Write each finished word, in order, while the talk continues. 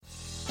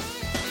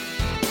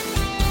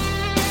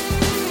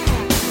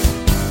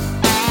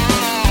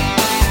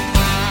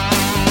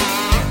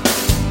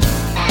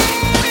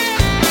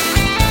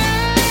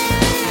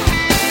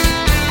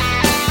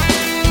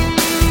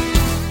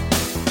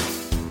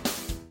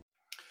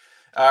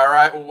All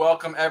right. Well,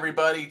 welcome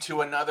everybody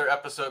to another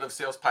episode of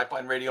Sales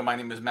Pipeline Radio. My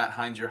name is Matt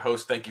Hines, your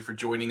host. Thank you for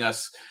joining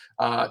us.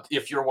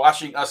 If you're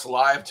watching us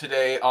live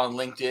today on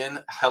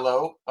LinkedIn,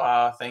 hello.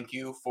 Thank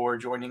you for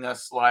joining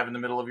us live in the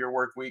middle of your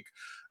work week.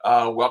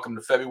 Welcome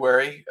to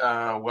February.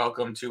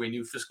 Welcome to a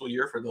new fiscal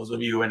year for those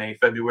of you in a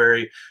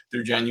February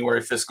through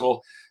January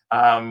fiscal.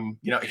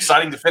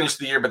 Exciting to finish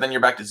the year, but then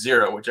you're back to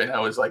zero, which I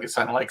know is like, it's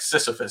kind of like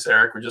Sisyphus,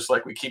 Eric. We're just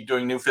like, we keep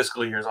doing new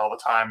fiscal years all the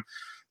time,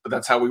 but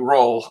that's how we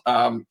roll.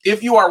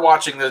 If you are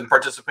watching and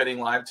participating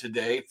live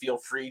today, feel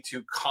free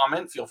to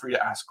comment, feel free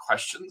to ask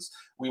questions.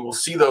 We will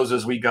see those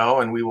as we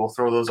go, and we will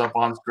throw those up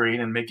on screen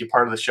and make you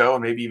part of the show,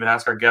 and maybe even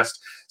ask our guest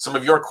some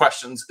of your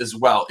questions as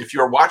well. If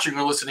you're watching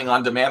or listening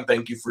on demand,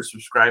 thank you for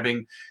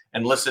subscribing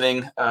and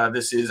listening.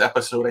 This is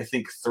episode, I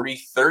think,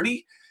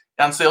 330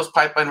 on Sales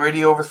Pipeline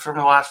Radio over from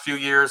the last few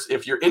years.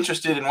 If you're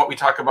interested in what we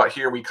talk about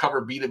here, we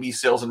cover B2B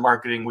sales and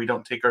marketing. We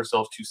don't take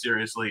ourselves too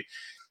seriously.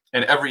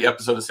 And every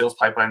episode of Sales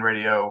Pipeline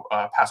Radio,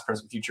 past,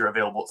 present, future,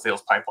 available at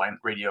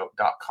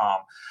salespipelineradio.com.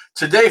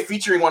 Today,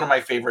 featuring one of my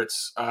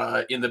favorites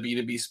in the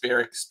B2B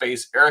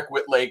space, Eric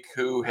Whitlake,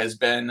 who has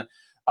been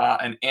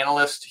an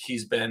analyst.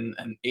 He's been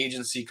an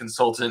agency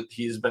consultant.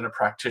 He's been a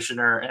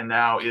practitioner, and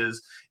now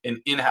is I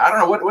don't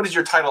know, what is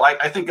your title?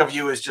 I think of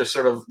you as just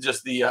sort of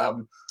just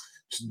the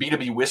just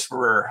B2B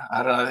whisperer.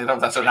 I don't know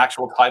if that's an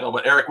actual title,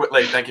 but Eric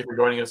Whitlake, thank you for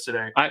joining us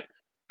today.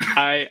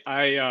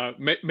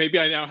 Maybe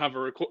I now have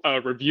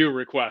a review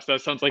request. That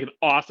sounds like an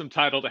awesome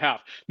title to have.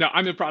 Now,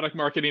 I'm in product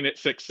marketing at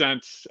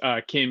 6sense.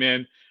 Came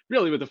in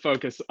really with a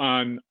focus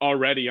on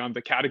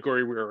the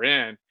category we were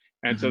in.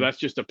 And so that's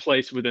just a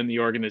place within the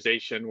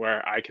organization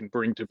where I can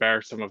bring to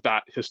bear some of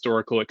that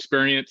historical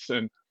experience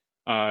and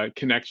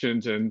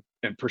connections and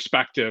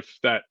perspective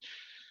that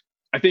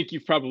I think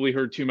you've probably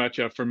heard too much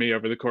of from me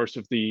over the course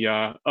of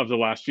the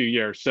last few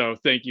years. So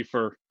thank you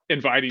for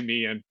inviting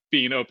me and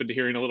being open to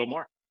hearing a little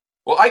more.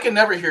 Well, I can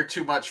never hear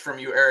too much from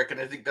you, Eric,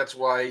 and I think that's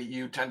why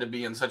you tend to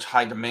be in such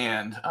high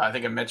demand. I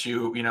think I met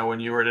you, when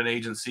you were at an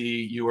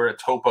agency. You were at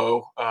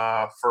Topo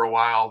for a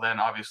while, then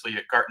obviously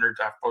at Gartner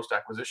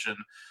post-acquisition.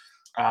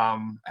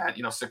 And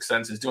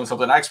 6sense is doing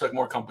something I expect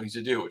more companies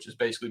to do, which is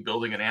basically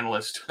building an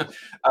analyst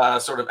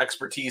sort of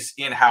expertise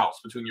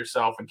in-house between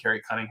yourself and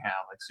Carrie Cunningham.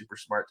 Like, super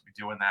smart to be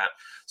doing that.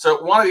 So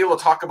I want to be able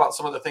to talk about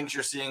some of the things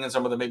you're seeing and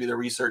some of maybe the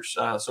research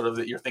sort of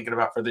that you're thinking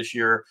about for this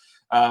year.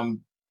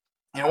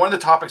 One of the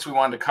topics we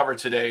wanted to cover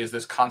today is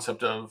this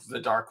concept of the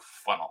dark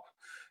funnel.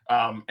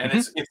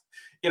 It's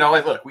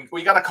like, look,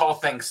 we got to call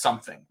things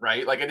something,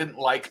 right? Like, I didn't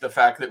like the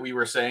fact that we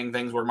were saying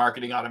things were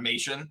marketing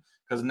automation,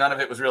 because none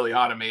of it was really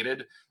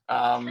automated.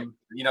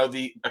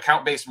 The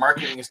account-based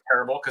marketing is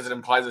terrible because it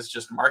implies it's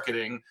just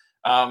marketing.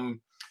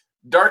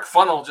 Dark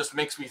funnel just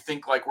makes me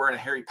think like we're in a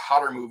Harry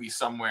Potter movie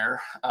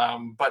somewhere.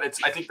 But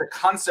I think the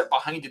concept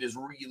behind it is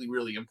really,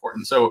 really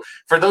important. So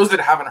for those that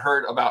haven't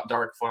heard about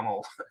dark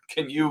funnel,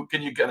 can you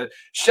kind of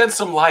shed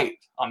some light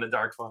on the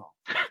dark funnel?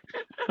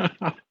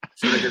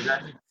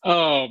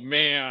 Oh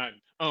man.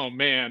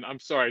 I'm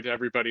sorry to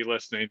everybody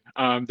listening.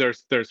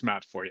 There's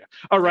Matt for you.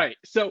 All right.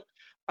 So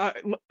I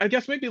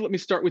guess maybe let me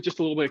start with just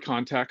a little bit of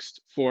context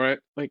for it.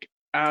 Like,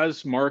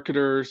 as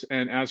marketers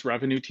and as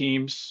revenue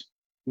teams,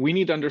 we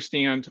need to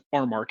understand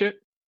our market.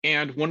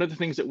 And one of the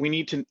things that we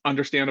need to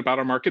understand about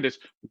our market is,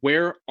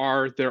 where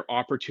are there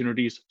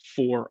opportunities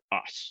for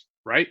us,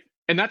 right?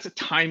 And that's a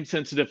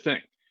time-sensitive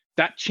thing.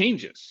 That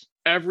changes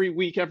every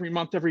week, every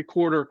month, every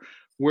quarter,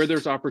 where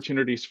there's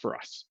opportunities for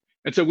us.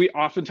 And so we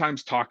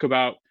oftentimes talk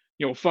about,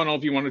 funnel,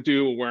 if you want to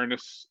do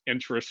awareness,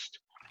 interest,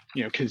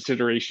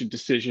 consideration,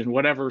 decision,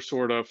 whatever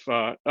sort of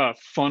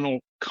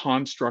funnel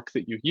construct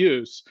that you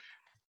use,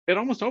 it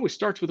almost always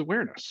starts with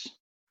awareness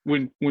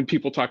when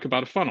people talk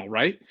about a funnel,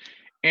 right?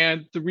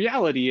 And the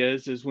reality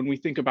is when we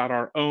think about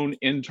our own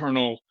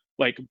internal,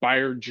 like,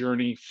 buyer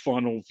journey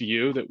funnel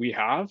view that we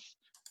have,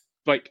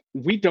 like,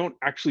 we don't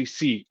actually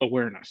see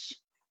awareness.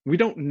 We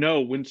don't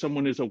know when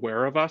someone is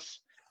aware of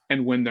us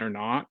and when they're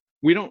not.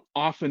 We don't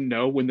often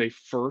know when they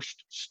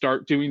first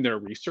start doing their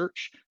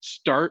research,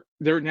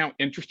 they're now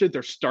interested,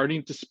 they're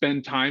starting to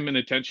spend time and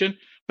attention,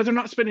 but they're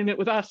not spending it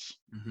with us.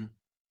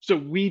 So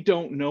we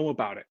don't know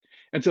about it.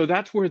 And so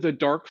that's where the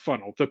dark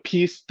funnel, the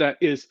piece that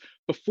is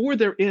before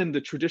they're in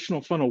the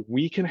traditional funnel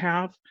we can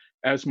have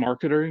as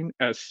marketing,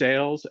 as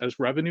sales, as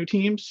revenue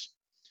teams,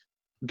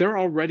 they're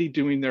already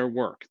doing their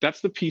work.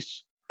 That's the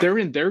piece. They're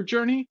in their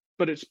journey,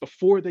 but it's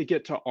before they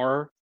get to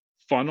our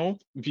funnel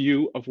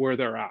view of where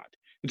they're at.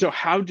 And so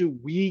how do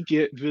we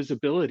get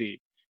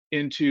visibility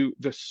into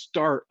the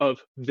start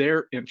of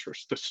their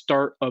interest, the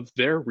start of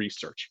their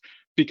research?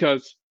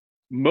 Because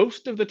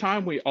most of the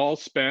time we all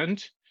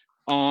spend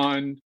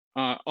on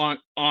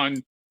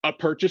a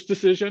purchase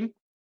decision.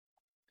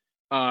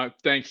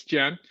 Thanks,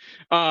 Jen.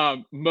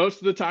 Most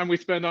of the time we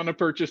spend on a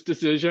purchase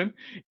decision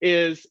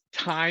is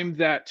time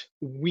that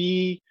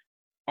we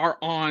are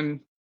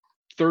on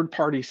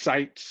third-party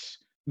sites,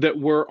 that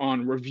we're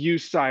on review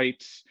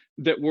sites,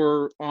 that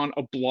we're on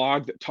a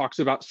blog that talks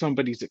about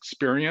somebody's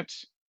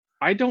experience.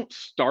 I don't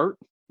start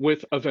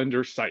with a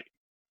vendor site.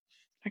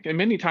 Like, in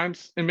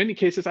many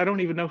cases, I don't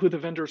even know who the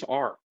vendors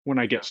are when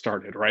I get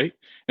started, right?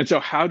 And so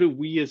how do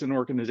we as an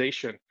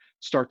organization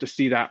start to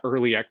see that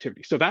early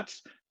activity? So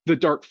that's the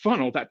dark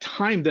funnel, that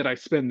time that I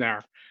spend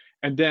there.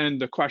 And then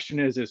the question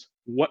is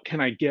what can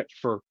I get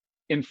for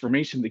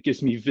information that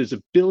gives me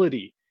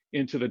visibility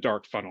into the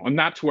dark funnel? And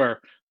that's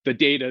where the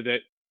data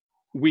that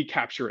we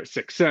capture at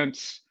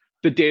 6sense,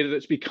 the data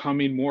that's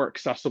becoming more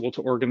accessible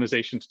to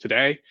organizations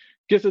today,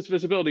 gives us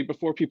visibility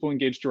before people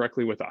engage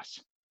directly with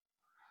us.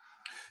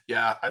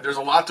 Yeah, there's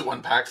a lot to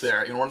unpack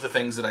there. One of the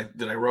things that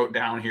I wrote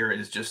down here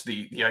is just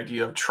the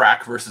idea of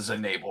track versus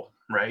enable,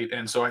 right?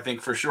 And so I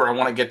think for sure I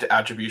want to get to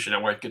attribution. I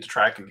want to get to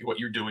tracking what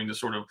you're doing to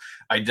sort of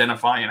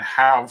identify and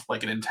have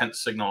like an intent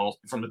signal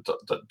from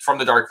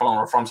the dark funnel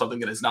or from something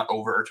that is not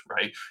overt,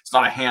 right? It's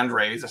not a hand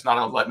raise. It's not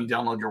a let me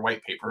download your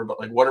white paper, but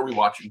like what are we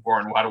watching for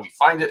and how do we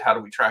find it? How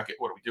do we track it?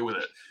 What do we do with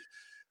it?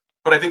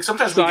 But I think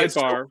sometimes we get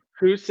Sidebar,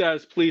 who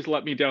says, please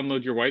let me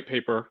download your white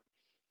paper?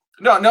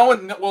 No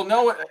one. Well,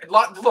 no.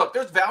 Look,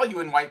 there's value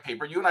in white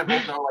paper. You and I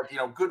both know,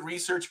 like, good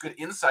research, good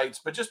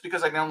insights. But just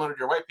because I downloaded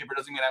your white paper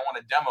doesn't mean I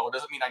want a demo. It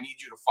doesn't mean I need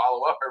you to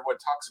follow up. Everyone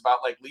talks about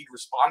like lead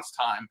response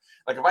time.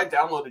 Like if I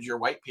downloaded your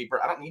white paper,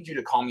 I don't need you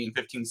to call me in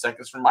 15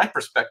 seconds. From my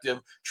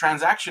perspective,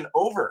 transaction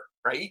over.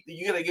 Right?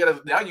 You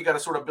got to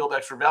sort of build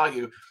extra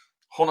value.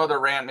 Whole nother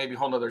rant, maybe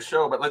whole nother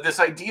show. But like this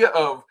idea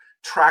of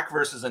track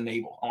versus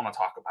enable, I want to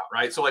talk about.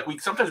 Right? So like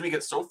sometimes we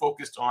get so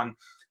focused on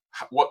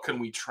what can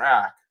we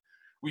track,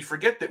 we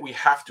forget that we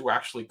have to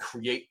actually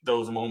create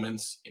those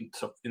moments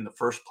in the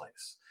first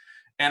place.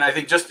 And I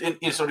think just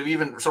in sort of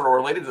even sort of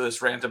related to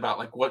this rant about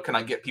like what can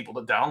I get people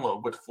to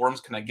download, what forms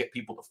can I get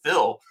people to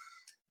fill,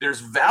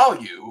 there's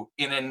value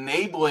in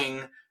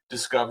enabling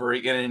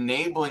discovery and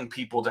enabling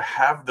people to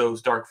have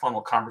those dark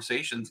funnel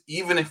conversations,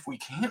 even if we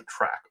can't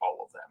track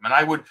all of them. And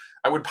I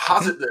would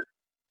posit that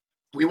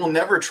we will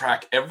never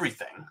track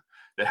everything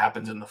that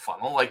happens in the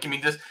funnel. Like, I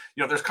mean,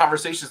 there's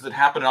conversations that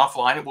happen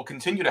offline. It will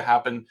continue to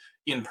happen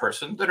in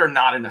person that are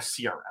not in a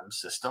CRM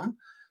system.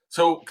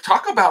 So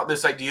talk about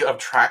this idea of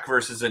track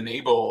versus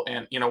enable,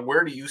 and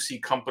where do you see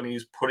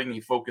companies putting a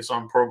focus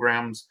on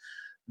programs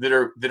that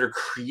are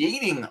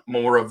creating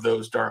more of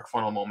those dark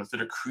funnel moments,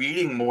 that are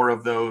creating more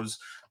of those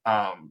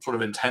sort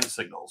of intent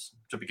signals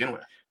to begin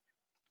with?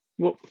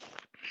 Well,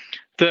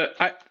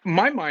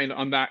 my mind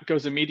on that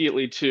goes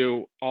immediately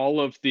to all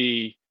of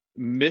the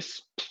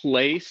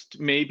misplaced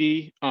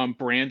maybe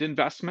brand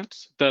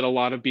investments that a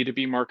lot of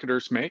B2B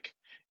marketers make.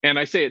 And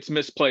I say it's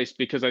misplaced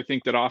because I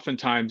think that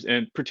oftentimes,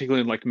 and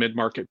particularly in like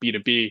mid-market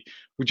B2B,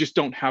 we just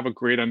don't have a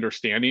great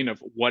understanding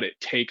of what it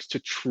takes to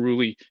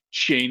truly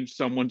change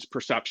someone's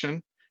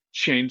perception,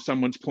 change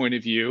someone's point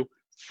of view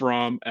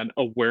from an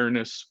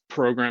awareness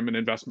program and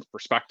investment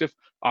perspective.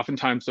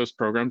 Oftentimes those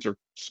programs are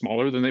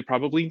smaller than they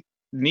probably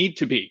need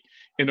to be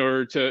in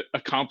order to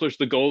accomplish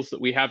the goals that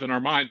we have in our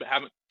mind, but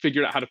haven't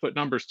figured out how to put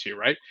numbers to,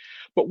 right?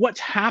 But what's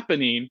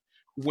happening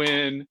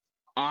when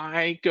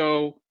I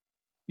go,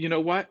 you know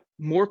what?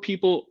 More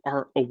people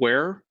are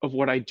aware of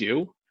what I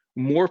do.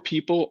 More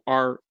people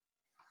are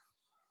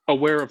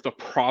aware of the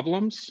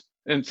problems.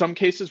 In some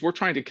cases, we're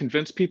trying to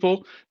convince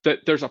people that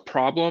there's a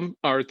problem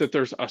or that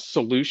there's a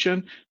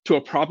solution to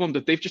a problem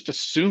that they've just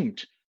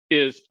assumed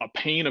is a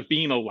pain of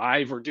being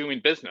alive or doing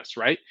business,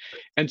 right?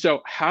 And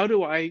so how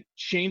do I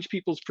change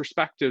people's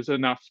perspectives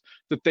enough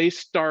that they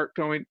start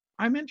going,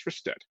 I'm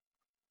interested.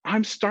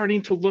 I'm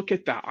starting to look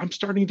at that. I'm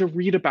starting to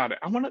read about it.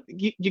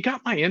 You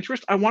got my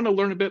interest. I want to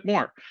learn a bit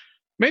more.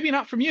 Maybe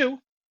not from you,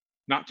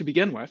 not to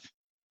begin with,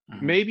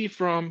 maybe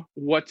from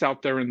what's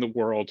out there in the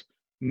world,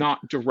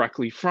 not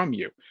directly from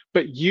you,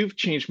 but you've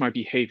changed my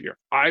behavior.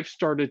 I've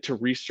started to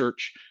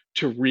research,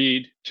 to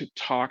read, to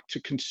talk,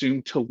 to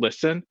consume, to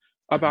listen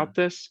about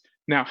this.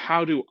 Now,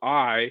 how do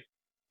I,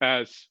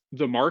 as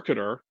the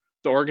marketer,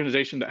 the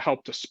organization that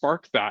helped to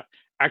spark that,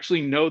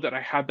 actually know that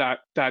I had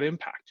that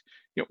impact?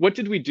 What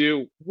did we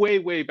do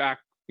way back?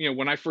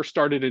 When I first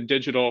started in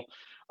digital,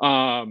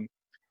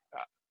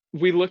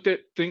 we looked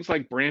at things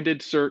like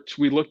branded search.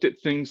 We looked at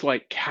things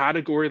like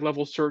category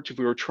level search if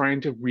we were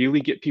trying to really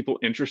get people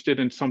interested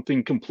in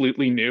something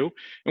completely new.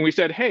 And we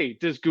said, hey,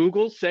 does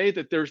Google say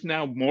that there's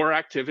now more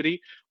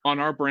activity on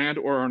our brand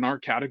or on our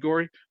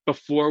category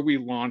before we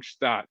launch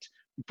that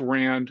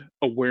brand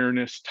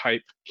awareness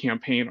type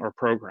campaign or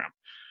program?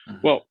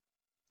 Well,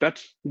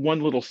 that's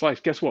one little slice.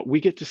 Guess what? We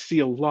get to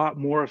see a lot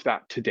more of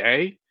that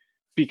today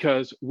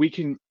because we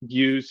can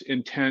use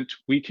intent.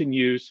 We can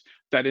use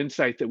that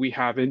insight that we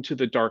have into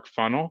the dark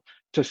funnel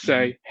to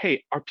say,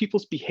 hey, are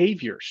people's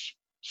behaviors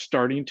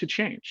starting to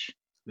change?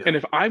 Yeah. And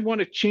if I want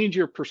to change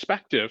your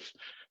perspective,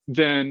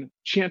 then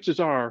chances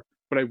are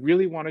what I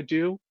really want to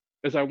do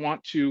is I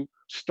want to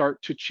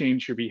start to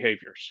change your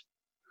behaviors.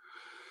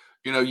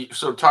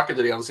 So talking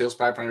today on Sales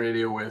Pipeline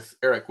Radio with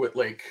Eric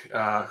Whitlake,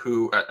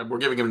 who we're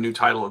giving him a new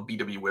title of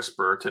B2B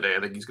Whisperer today. I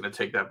think he's going to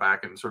take that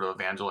back and sort of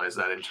evangelize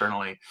that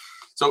internally.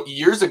 So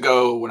years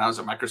ago when I was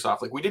at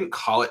Microsoft, like we didn't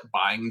call it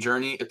buying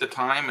journey at the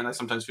time. And I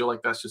sometimes feel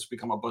like that's just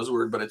become a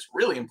buzzword, but it's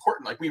really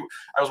important.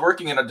 I was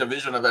working in a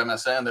division of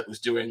MSN that was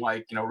doing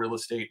like, real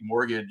estate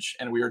mortgage,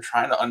 and we were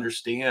trying to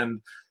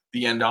understand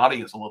the end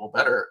audience a little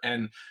better.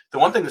 And the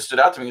one thing that stood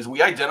out to me is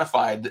we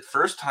identified that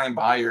first time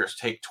buyers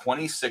take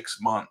 26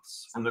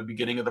 months from the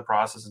beginning of the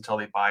process until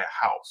they buy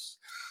a house.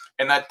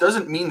 And that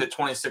doesn't mean that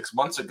 26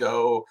 months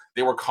ago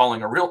they were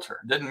calling a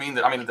realtor. It didn't mean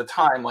that, at the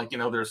time, like,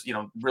 there's,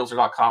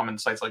 realtor.com and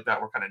sites like that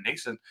were kind of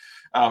nascent.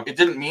 It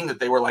didn't mean that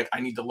they were like,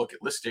 I need to look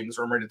at listings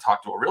or I'm ready to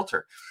talk to a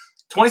realtor.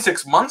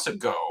 26 months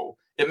ago,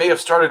 it may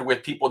have started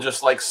with people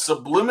just like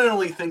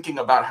subliminally thinking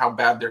about how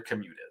bad their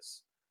commute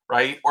is,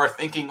 right? Or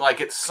thinking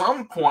like at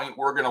some point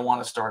we're going to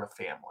want to start a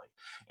family.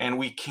 And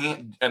we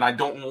can't, and I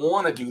don't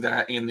want to do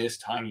that in this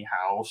tiny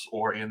house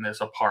or in this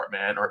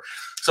apartment. Or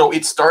so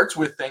it starts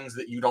with things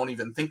that you don't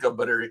even think of,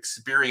 but are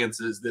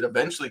experiences that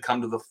eventually come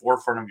to the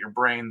forefront of your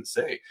brain and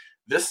say,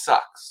 this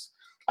sucks.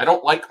 I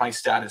don't like my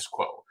status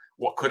quo.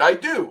 What could I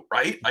do?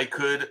 Right? I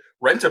could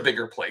rent a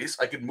bigger place.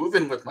 I could move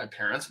in with my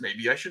parents.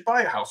 Maybe I should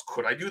buy a house.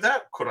 Could I do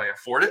that? Could I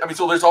afford it?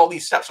 So there's all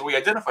these steps. So we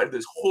identified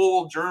this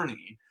whole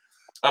journey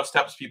of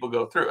steps people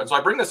go through. And so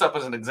I bring this up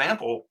as an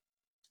example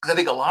because I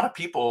think a lot of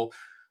people,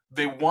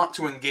 they want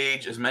to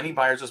engage as many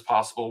buyers as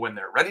possible when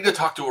they're ready to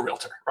talk to a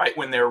realtor, right?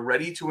 When they're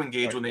ready to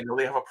engage, right, when they know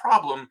they have a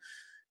problem.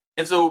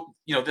 And so,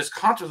 this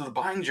concept of the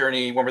buying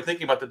journey, when we're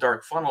thinking about the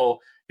dark funnel,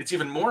 it's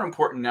even more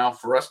important now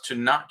for us to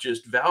not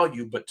just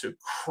value, but to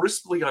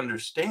crisply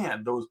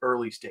understand those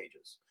early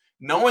stages,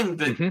 knowing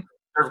that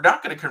they're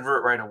not going to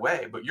convert right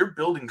away, but you're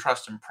building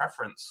trust and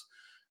preference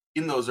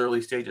in those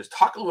early stages.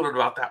 Talk a little bit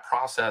about that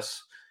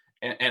process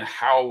and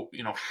how,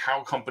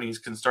 how companies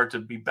can start to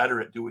be better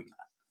at doing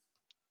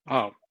that.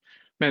 Oh,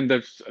 man,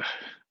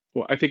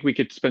 I think we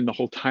could spend the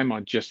whole time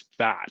on just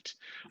that.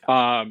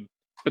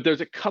 But there's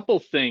a couple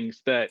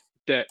things that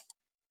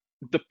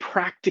the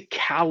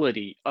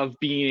practicality of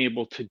being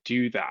able to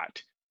do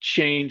that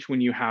change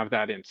when you have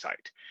that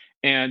insight.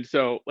 And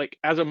so, like,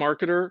 as a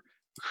marketer,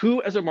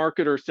 who as a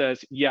marketer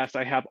says, yes,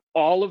 I have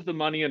all of the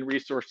money and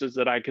resources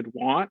that I could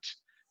want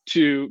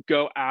to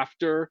go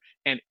after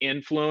and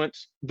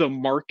influence the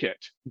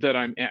market that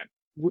I'm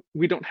in?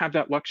 We don't have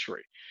that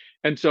luxury.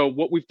 And so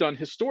what we've done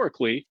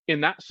historically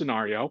in that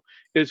scenario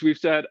is we've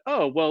said,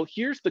 oh, well,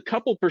 here's the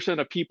couple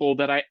percent of people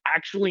that I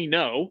actually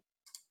know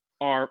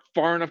are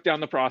far enough down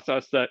the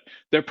process that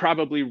they're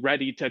probably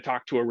ready to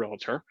talk to a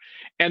realtor.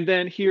 And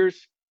then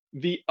here's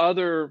the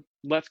other,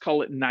 let's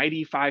call it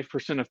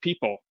 95% of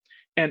people.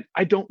 And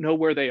I don't know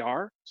where they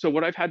are. So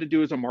what I've had to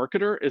do as a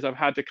marketer is I've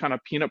had to kind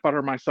of peanut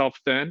butter myself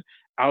thin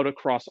out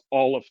across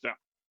all of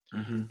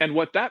them. And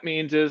what that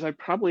means is I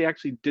probably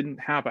actually didn't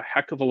have a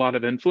heck of a lot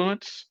of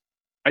influence.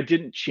 I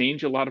didn't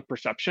change a lot of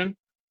perception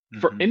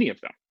for any of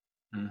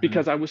them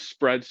because I was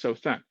spread so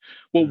thin.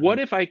 Well, what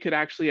if I could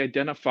actually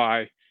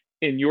identify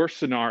in your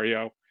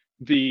scenario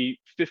the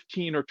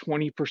 15 or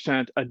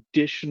 20%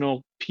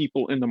 additional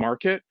people in the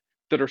market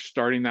that are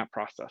starting that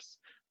process?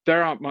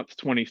 They're on month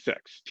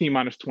 26, T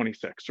minus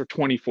 26 or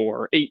 24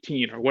 or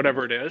 18 or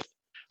whatever it is.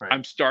 Right.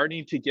 I'm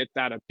starting to get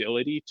that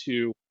ability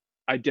to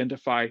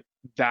identify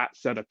that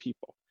set of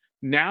people.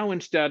 Now,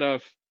 instead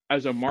of,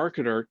 as a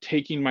marketer,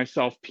 taking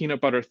myself peanut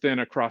butter thin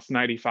across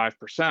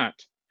 95%,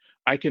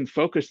 I can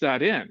focus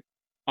that in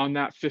on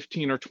that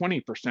 15 or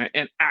 20%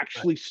 and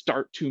actually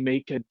start to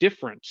make a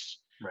difference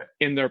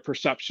in their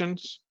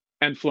perceptions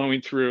and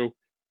flowing through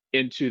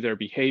into their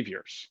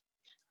behaviors.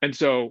 And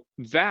so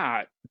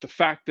the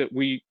fact that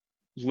we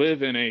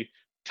live in a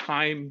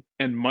time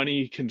and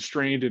money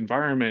constrained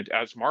environment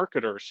as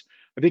marketers,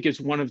 I think is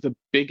one of the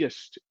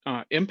biggest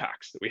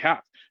impacts that we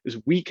have, is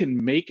we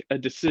can make a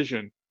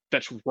decision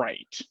that's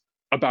right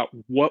about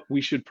what we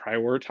should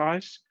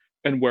prioritize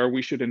and where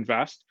we should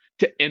invest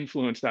to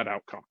influence that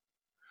outcome.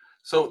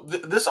 So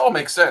this all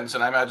makes sense.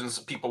 And I imagine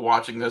some people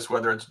watching this,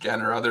 whether it's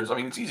Jen or others,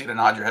 it's easy to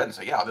nod your head and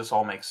say, yeah, this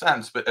all makes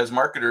sense. But as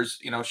marketers,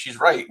 she's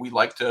right.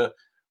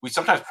 We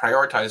sometimes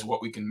prioritize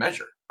what we can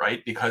measure,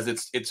 right? Because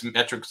it's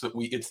metrics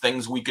it's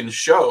things we can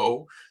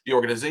show the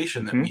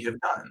organization that we have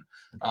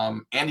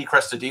done. Andy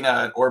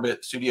Crestodina at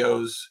Orbit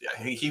Studios,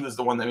 he was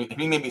the one that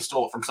he maybe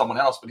stole it from someone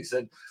else, but he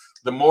said,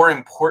 the more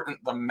important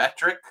the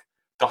metric,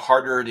 the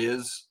harder it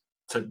is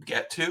to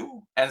get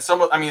to. And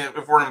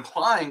if we're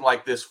implying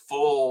like this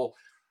full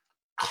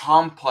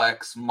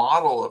complex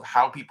model of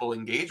how people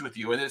engage with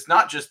you, and it's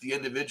not just the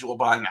individual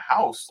buying a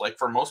house, like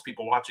for most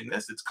people watching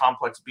this, it's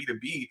complex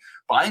B2B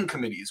buying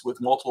committees with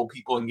multiple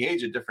people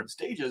engaged at different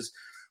stages,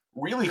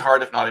 really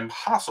hard, if not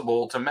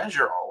impossible, to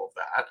measure all of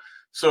that.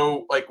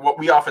 So like what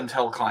we often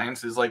tell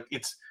clients is like,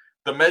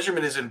 the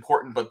measurement is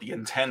important, but the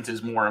intent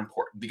is more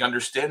important. The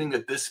understanding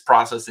that this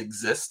process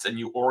exists and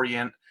you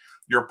orient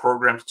your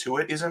programs to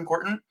it is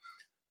important.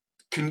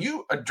 Can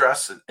you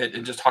address it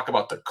and just talk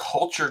about the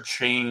culture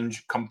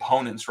change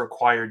components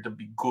required to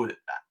be good at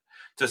that?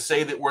 To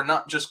say that we're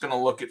not just going to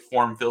look at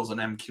form fills and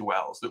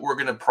MQLs, that we're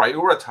going to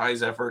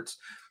prioritize efforts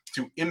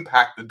to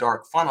impact the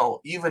dark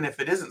funnel, even if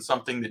it isn't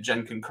something that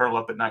Jen can curl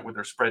up at night with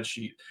her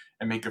spreadsheet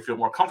and make her feel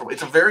more comfortable.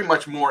 It's a very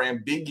much more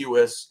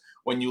ambiguous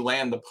when you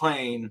land the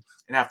plane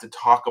and have to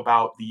talk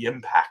about the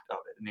impact of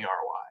it and the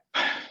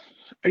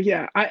ROI.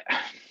 Yeah,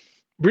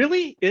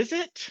 really, is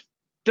it?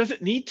 Does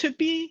it need to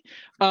be?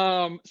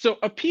 So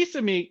a piece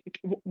of me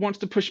wants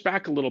to push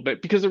back a little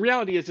bit, because the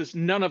reality is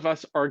none of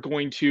us are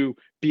going to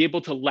be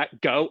able to let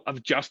go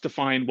of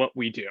justifying what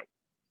we do.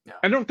 Yeah.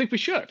 I don't think we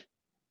should.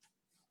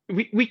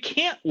 We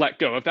can't let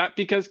go of that,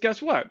 because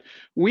guess what?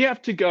 We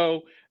have to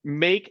go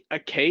make a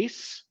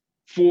case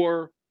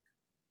for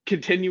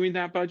continuing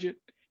that budget,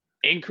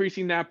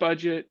 increasing that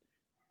budget,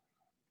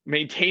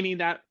 maintaining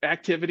that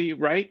activity,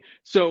 right?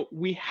 So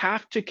we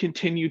have to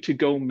continue to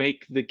go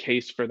make the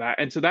case for that.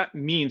 And so that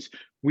means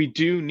we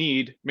do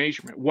need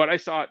measurement. What I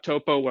saw at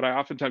Topo, what I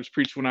oftentimes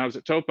preach when I was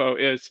at Topo,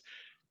 is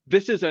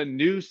this is a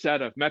new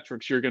set of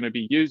metrics you're going to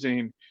be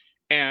using.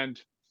 And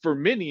for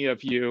many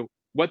of you,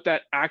 what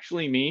that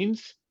actually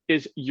means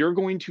is you're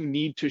going to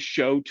need to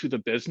show to the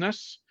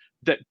business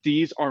that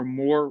these are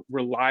more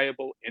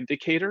reliable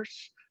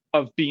indicators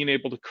of being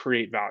able to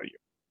create value.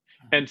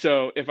 And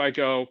so if I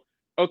go,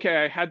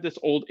 okay, I had this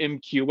old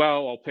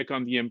MQL, I'll pick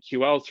on the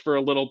MQLs for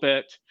a little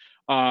bit.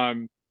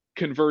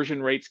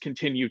 Conversion rates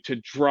continue to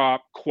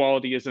drop,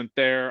 quality isn't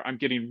there. I'm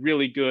getting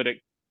really good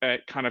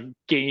at kind of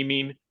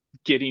gaming,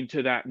 getting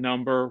to that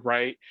number,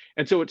 right?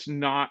 And so it's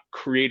not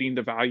creating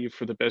the value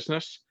for the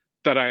business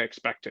that I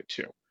expect it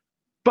to,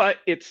 but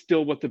it's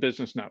still what the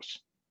business knows.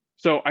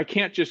 So I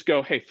can't just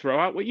go, hey, throw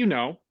out what you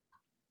know,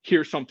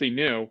 here's something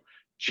new.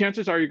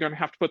 Chances are you're going to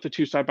have to put the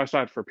two side by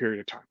side for a period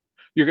of time.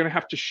 You're going to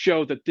have to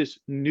show that this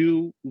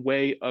new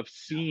way of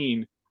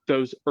seeing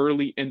those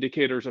early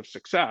indicators of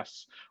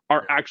success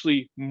are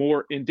actually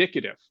more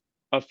indicative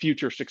of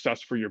future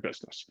success for your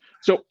business.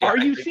 So are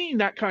you seeing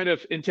that kind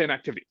of intent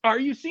activity? Are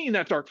you seeing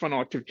that dark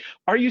funnel activity?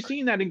 Are you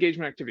seeing that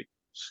engagement activity?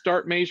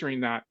 Start measuring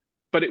that,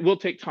 but it will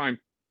take time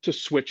to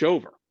switch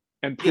over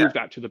and prove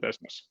that to the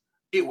business.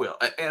 It will.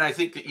 And I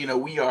think that,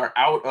 we are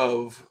out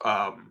of,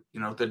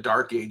 the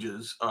dark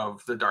ages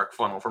of the dark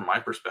funnel from my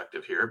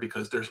perspective here,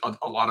 because there's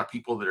a lot of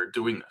people that are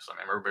doing this.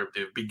 I remember at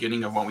the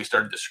beginning of when we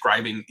started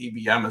describing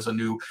EBM as a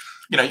new,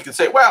 you can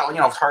say, well,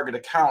 target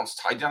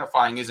accounts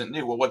identifying isn't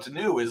new. Well, what's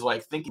new is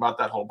like thinking about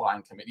that whole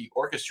buying committee,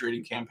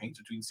 orchestrating campaigns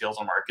between sales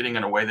and marketing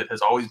in a way that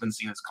has always been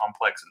seen as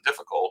complex and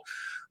difficult.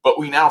 But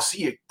we now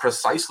see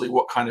precisely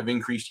what kind of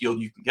increased yield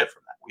you can get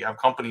from that. We have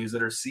companies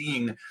that are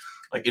seeing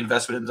like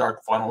investment in the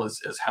dark funnel, as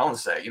Helen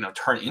say,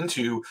 turn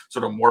into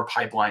sort of more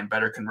pipeline,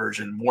 better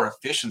conversion, more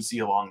efficiency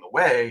along the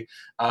way.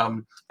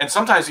 And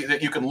sometimes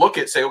you can look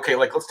at, say, okay,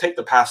 like let's take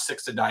the past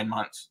 6 to 9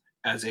 months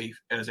as a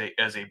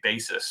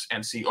basis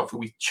and see if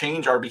we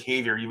change our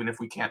behavior, even if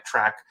we can't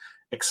track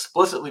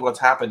explicitly what's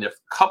happened. If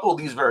a couple of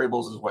these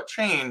variables is what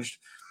changed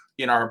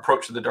in our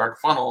approach to the dark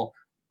funnel,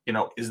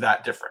 is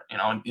that different?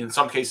 And in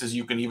some cases,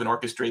 you can even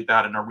orchestrate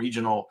that in a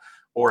regional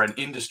or an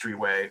industry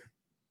way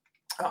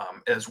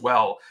as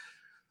well.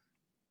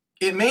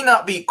 It may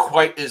not be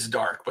quite as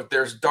dark, but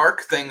there's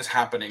dark things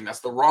happening.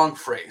 That's the wrong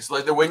phrase.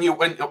 Like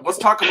let's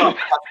talk about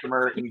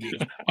customer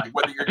engagement. Like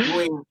whether you're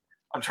doing,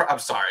 I'm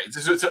sorry.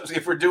 So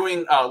if we're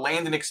doing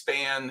land and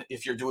expand,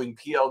 if you're doing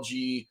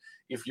PLG,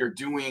 if you're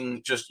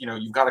doing just,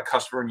 you've got a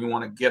customer and you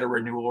want to get a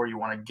renewal or you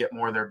want to get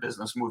more of their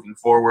business moving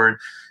forward,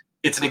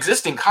 it's an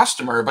existing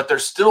customer, but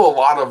there's still a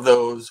lot of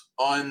those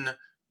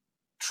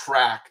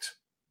untracked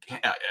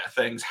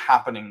things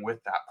happening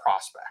with that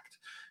prospect.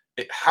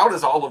 How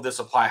does all of this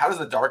apply? How does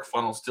the dark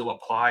funnel still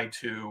apply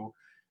to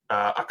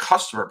a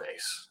customer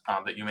base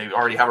that you maybe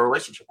already have a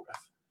relationship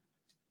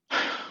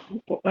with?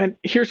 Well, and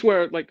here's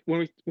where, like,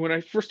 when I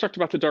first talked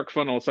about the dark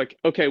funnel, it's like,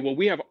 okay, well,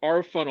 we have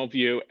our funnel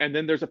view, and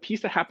then there's a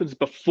piece that happens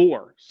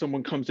before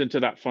someone comes into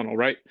that funnel,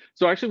 right?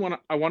 So I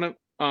want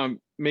to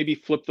maybe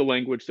flip the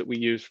language that we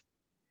use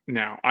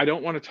now. I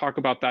don't want to talk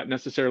about that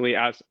necessarily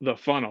as the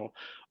funnel.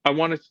 I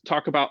want to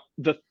talk about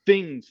the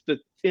things, the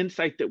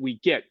insight that we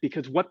get,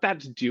 because what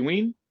that's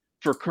doing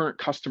for current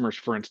customers,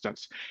 for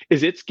instance,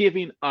 is it's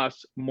giving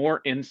us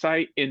more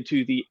insight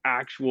into the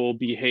actual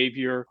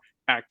behavior,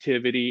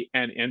 activity,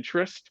 and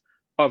interest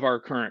of our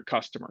current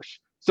customers.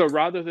 So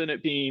rather than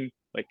it being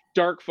like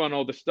dark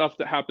funnel, the stuff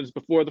that happens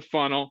before the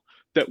funnel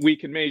that we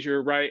can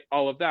measure, right,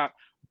 all of that.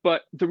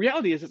 But the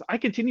reality is I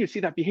continue to see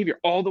that behavior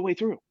all the way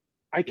through.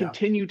 I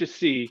continue to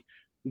see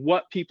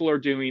what people are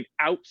doing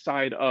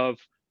outside of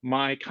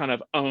my kind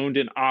of owned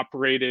and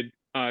operated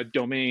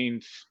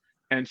domains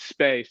and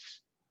space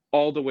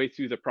all the way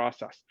through the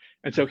process.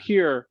 And so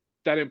here,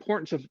 that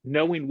importance of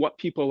knowing what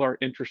people are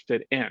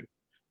interested in,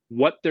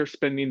 what they're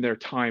spending their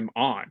time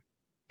on,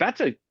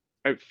 that's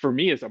for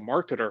me as a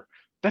marketer,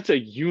 that's a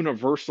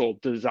universal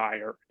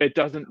desire. It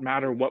doesn't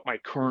matter what my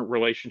current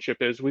relationship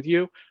is with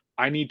you.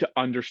 I need to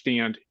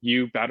understand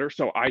you better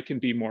so I can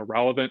be more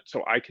relevant,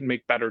 so I can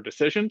make better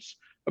decisions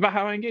about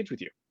how I engage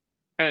with you.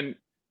 And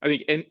I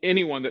think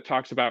anyone that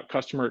talks about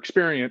customer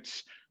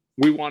experience,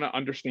 we want to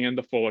understand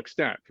the full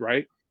extent,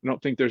 right? I don't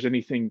think there's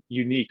anything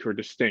unique or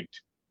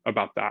distinct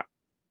about that.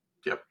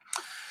 Yep.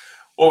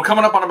 Well, we're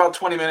coming up on about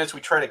 20 minutes. We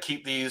try to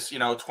keep these,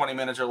 20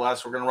 minutes or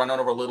less. We're going to run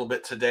over a little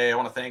bit today. I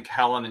want to thank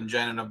Helen and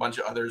Jen and a bunch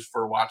of others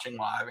for watching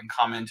live and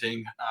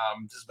commenting.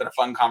 This has been a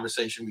fun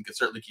conversation. We could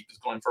certainly keep this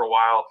going for a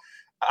while.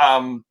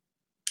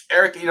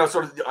 Eric,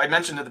 sort of, I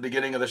mentioned at the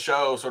beginning of the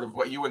show, sort of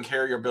what you and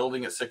Carrie are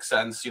building at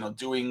 6sense,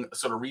 doing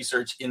sort of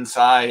research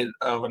inside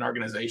of an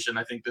organization.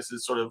 I think this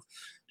is sort of,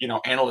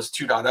 Analyst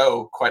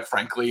 2.0, quite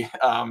frankly,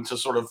 to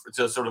sort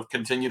of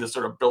continue to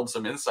sort of build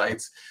some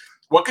insights.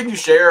 What can you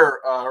share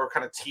or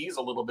kind of tease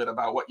a little bit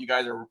about what you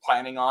guys are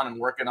planning on and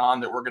working on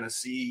that we're going to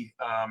see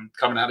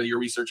coming out of your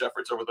research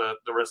efforts over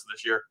the rest of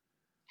this year?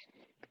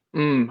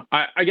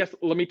 I guess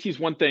let me tease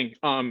one thing,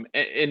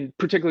 and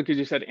particularly because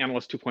you said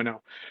Analyst 2.0.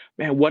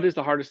 Man, what is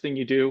the hardest thing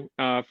you do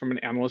from an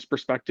analyst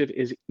perspective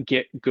is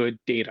get good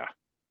data.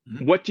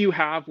 Mm-hmm. What do you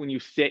have when you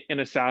sit in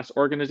a SaaS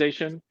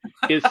organization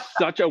is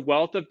such a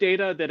wealth of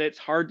data that it's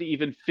hard to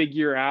even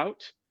figure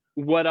out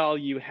what all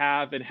you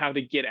have and how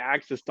to get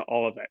access to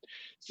all of it.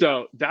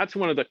 So that's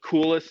one of the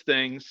coolest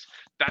things.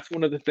 That's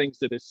one of the things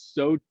that is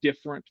so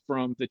different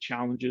from the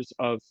challenges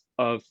of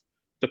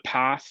the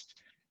past.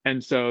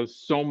 And so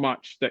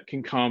much that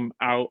can come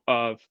out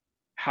of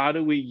how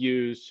do we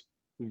use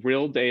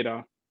real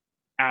data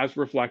as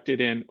reflected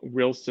in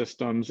real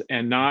systems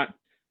and not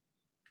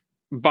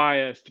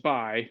biased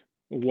by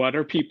what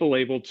are people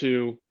able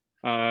to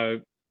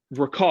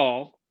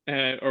recall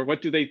or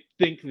what do they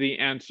think the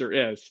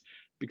answer is,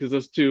 because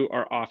those two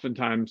are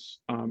oftentimes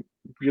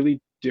really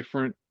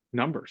different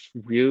numbers,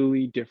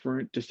 really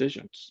different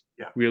decisions,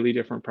 really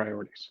different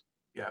priorities.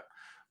 Yeah.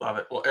 Love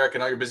it. Well, Eric, I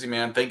know you're a busy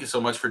man. Thank you so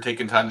much for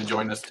taking time to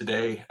join us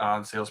today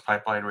on Sales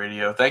Pipeline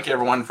Radio. Thank you,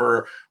 everyone,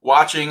 for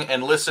watching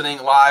and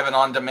listening live and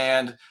on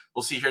demand.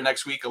 We'll see you here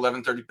next week,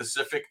 11:30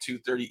 Pacific,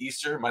 2:30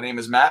 Eastern. My name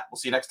is Matt. We'll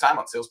see you next time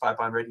on Sales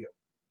Pipeline Radio.